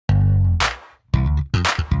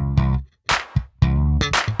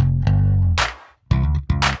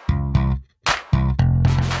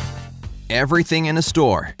Everything in a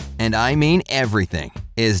store, and I mean everything,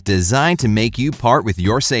 is designed to make you part with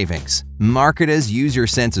your savings. Marketers use your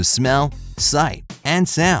sense of smell, sight, and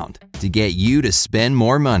sound to get you to spend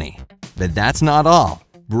more money. But that's not all.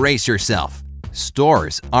 Brace yourself.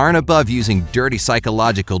 Stores aren't above using dirty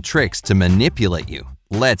psychological tricks to manipulate you.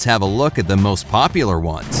 Let's have a look at the most popular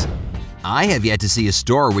ones. I have yet to see a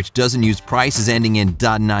store which doesn't use prices ending in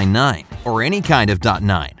 .99 or any kind of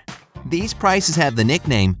 .9. These prices have the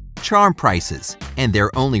nickname charm prices, and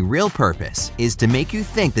their only real purpose is to make you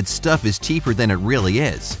think that stuff is cheaper than it really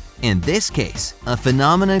is. In this case, a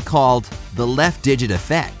phenomenon called the left digit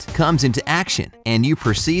effect comes into action, and you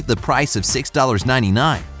perceive the price of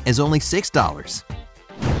 $6.99 as only $6.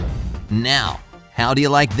 Now, how do you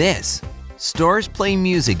like this? Stores play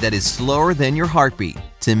music that is slower than your heartbeat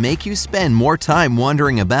to make you spend more time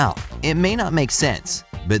wandering about. It may not make sense,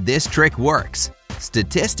 but this trick works.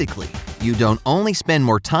 Statistically, you don't only spend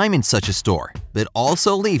more time in such a store, but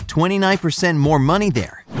also leave 29% more money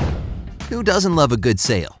there. Who doesn't love a good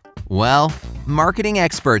sale? Well, marketing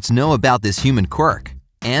experts know about this human quirk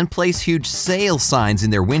and place huge sale signs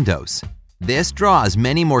in their windows. This draws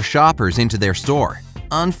many more shoppers into their store.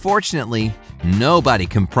 Unfortunately, nobody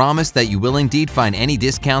can promise that you will indeed find any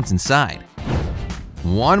discounts inside.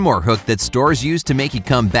 One more hook that stores use to make you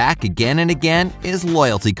come back again and again is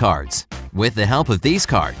loyalty cards. With the help of these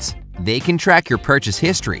cards, they can track your purchase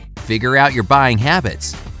history, figure out your buying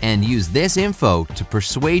habits, and use this info to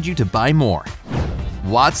persuade you to buy more.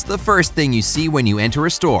 What's the first thing you see when you enter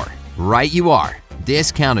a store? Right you are,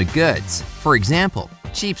 discounted goods. For example,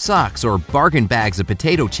 cheap socks or bargain bags of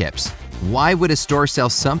potato chips. Why would a store sell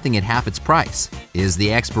something at half its price? Is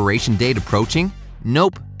the expiration date approaching?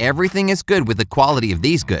 Nope, everything is good with the quality of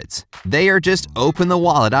these goods. They are just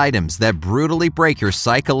open-the-wallet items that brutally break your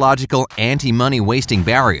psychological anti-money wasting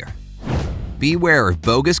barrier. Beware of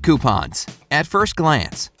bogus coupons. At first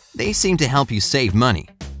glance, they seem to help you save money.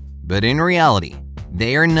 But in reality,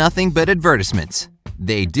 they are nothing but advertisements.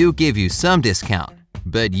 They do give you some discount,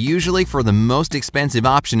 but usually for the most expensive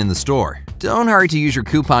option in the store. Don't hurry to use your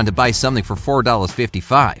coupon to buy something for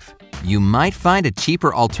 $4.55. You might find a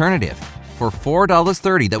cheaper alternative for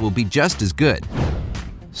 $4.30 that will be just as good.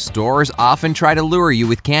 Stores often try to lure you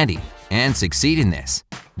with candy and succeed in this.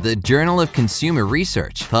 The Journal of Consumer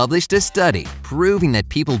Research published a study proving that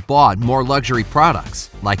people bought more luxury products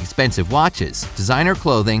like expensive watches, designer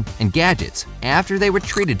clothing, and gadgets after they were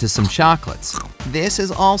treated to some chocolates. This is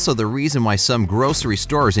also the reason why some grocery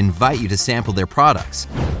stores invite you to sample their products.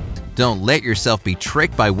 Don't let yourself be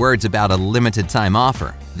tricked by words about a limited time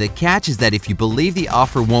offer. The catch is that if you believe the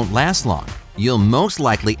offer won't last long, you'll most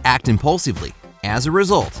likely act impulsively. As a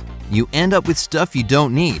result, you end up with stuff you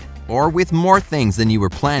don't need or with more things than you were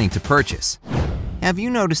planning to purchase. Have you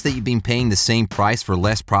noticed that you've been paying the same price for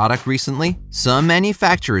less product recently? Some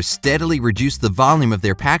manufacturers steadily reduce the volume of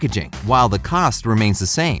their packaging while the cost remains the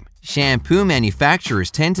same. Shampoo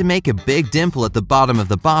manufacturers tend to make a big dimple at the bottom of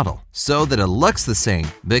the bottle so that it looks the same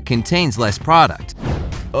but contains less product.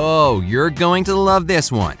 Oh, you're going to love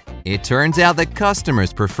this one. It turns out that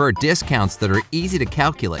customers prefer discounts that are easy to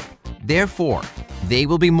calculate. Therefore, they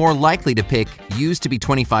will be more likely to pick used to be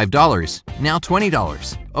 $25, now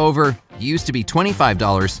 $20, over used to be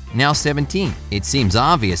 $25, now $17. It seems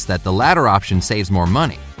obvious that the latter option saves more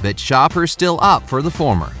money, but shoppers still opt for the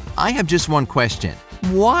former. I have just one question.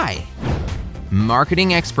 Why?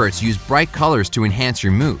 Marketing experts use bright colors to enhance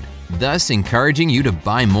your mood, thus encouraging you to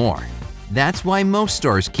buy more. That's why most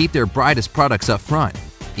stores keep their brightest products up front.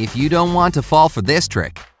 If you don't want to fall for this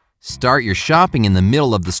trick, start your shopping in the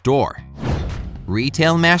middle of the store.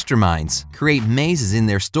 Retail masterminds create mazes in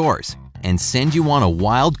their stores and send you on a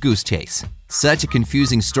wild goose chase. Such a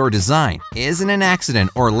confusing store design isn't an accident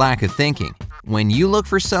or lack of thinking. When you look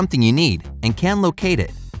for something you need and can't locate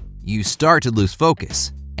it, you start to lose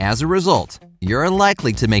focus. As a result, you're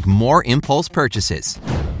likely to make more impulse purchases.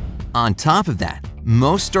 On top of that,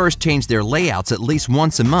 most stores change their layouts at least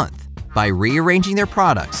once a month. By rearranging their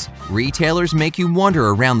products, retailers make you wander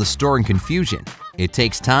around the store in confusion. It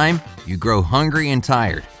takes time, you grow hungry and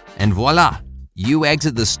tired, and voila! You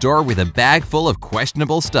exit the store with a bag full of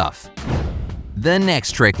questionable stuff. The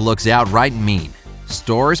next trick looks outright mean.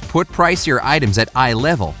 Stores put pricier items at eye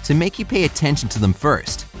level to make you pay attention to them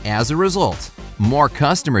first. As a result, more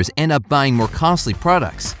customers end up buying more costly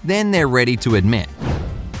products than they're ready to admit.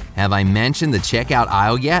 Have I mentioned the checkout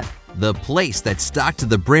aisle yet? The place that's stocked to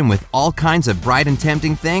the brim with all kinds of bright and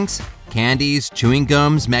tempting things? Candies, chewing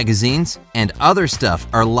gums, magazines, and other stuff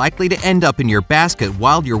are likely to end up in your basket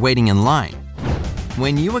while you're waiting in line.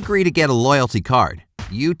 When you agree to get a loyalty card,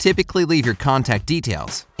 you typically leave your contact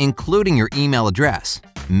details, including your email address.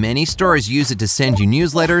 Many stores use it to send you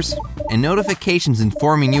newsletters and notifications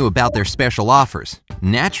informing you about their special offers.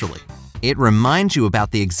 Naturally, it reminds you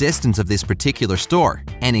about the existence of this particular store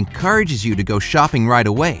and encourages you to go shopping right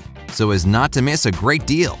away so as not to miss a great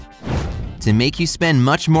deal. To make you spend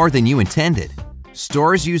much more than you intended,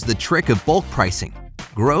 stores use the trick of bulk pricing.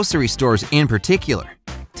 Grocery stores in particular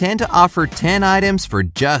tend to offer 10 items for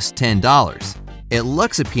just $10. It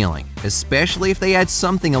looks appealing, especially if they add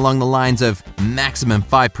something along the lines of maximum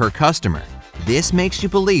 5 per customer. This makes you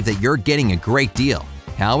believe that you're getting a great deal.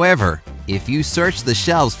 However, if you search the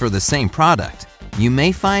shelves for the same product, you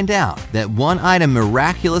may find out that one item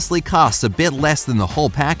miraculously costs a bit less than the whole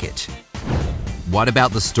package. What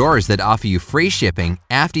about the stores that offer you free shipping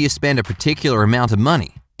after you spend a particular amount of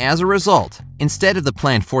money? As a result, instead of the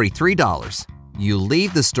planned $43, you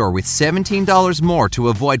leave the store with $17 more to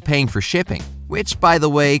avoid paying for shipping, which, by the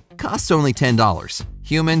way, costs only $10.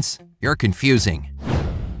 Humans, you're confusing.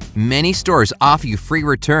 Many stores offer you free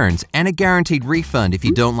returns and a guaranteed refund if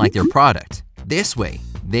you don't like their product. This way,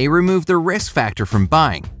 they remove the risk factor from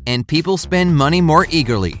buying, and people spend money more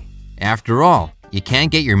eagerly. After all, you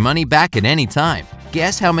can't get your money back at any time.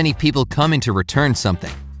 Guess how many people come in to return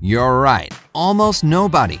something? You're right, almost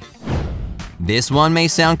nobody. This one may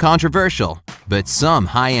sound controversial, but some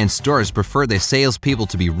high-end stores prefer their salespeople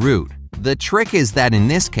to be rude. The trick is that in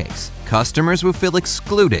this case, customers will feel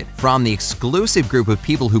excluded from the exclusive group of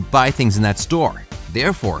people who buy things in that store.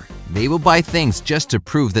 Therefore, they will buy things just to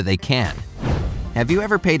prove that they can. Have you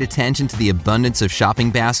ever paid attention to the abundance of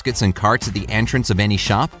shopping baskets and carts at the entrance of any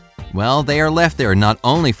shop? Well, they are left there not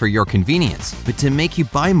only for your convenience, but to make you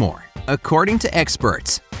buy more. According to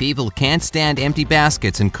experts, people can't stand empty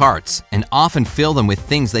baskets and carts and often fill them with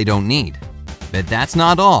things they don't need. But that's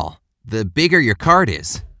not all. The bigger your cart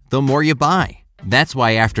is, the more you buy. That's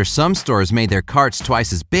why after some stores made their carts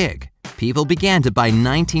twice as big, people began to buy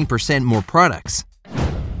 19% more products.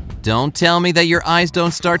 Don't tell me that your eyes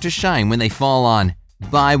don't start to shine when they fall on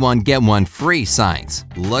 "buy one, get one free" signs.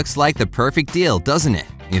 Looks like the perfect deal, doesn't it?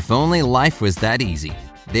 If only life was that easy.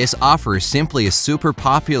 This offer is simply a super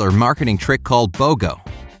popular marketing trick called BOGO,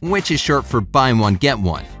 which is short for buy one, get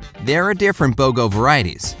one. There are different BOGO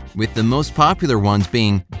varieties, with the most popular ones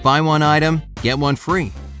being buy one item, get one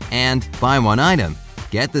free, and buy one item,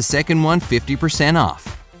 get the second one 50% off.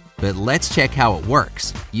 But let's check how it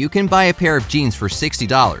works. You can buy a pair of jeans for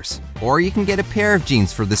 $60, or you can get a pair of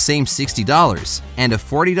jeans for the same $60 and a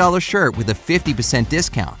 $40 shirt with a 50%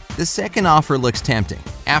 discount. The second offer looks tempting.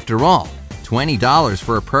 After all, $20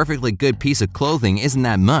 for a perfectly good piece of clothing isn't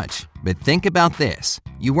that much. But think about this.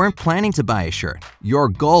 You weren't planning to buy a shirt. Your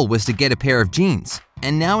goal was to get a pair of jeans.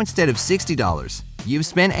 And now instead of $60, you've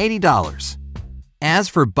spent $80. As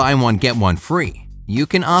for buy one, get one free, you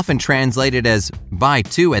can often translate it as buy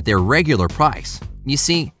two at their regular price. You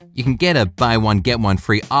see, you can get a buy one, get one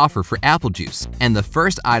free offer for apple juice, and the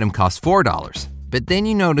first item costs $4. But then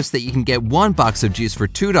you notice that you can get one box of juice for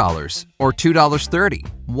 $2 or $2.30.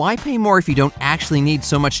 Why pay more if you don't actually need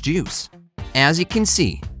so much juice? As you can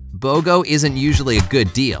see, BOGO isn't usually a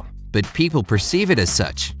good deal, but people perceive it as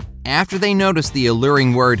such after they notice the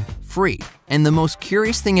alluring word free. And the most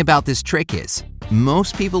curious thing about this trick is,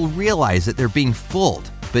 most people realize that they're being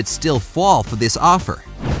fooled, but still fall for this offer.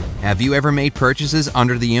 Have you ever made purchases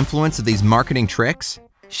under the influence of these marketing tricks?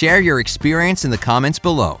 Share your experience in the comments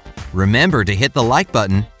below. Remember to hit the like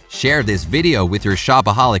button, share this video with your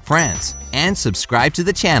shopaholic friends, and subscribe to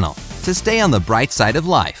the channel to stay on the bright side of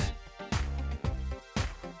life.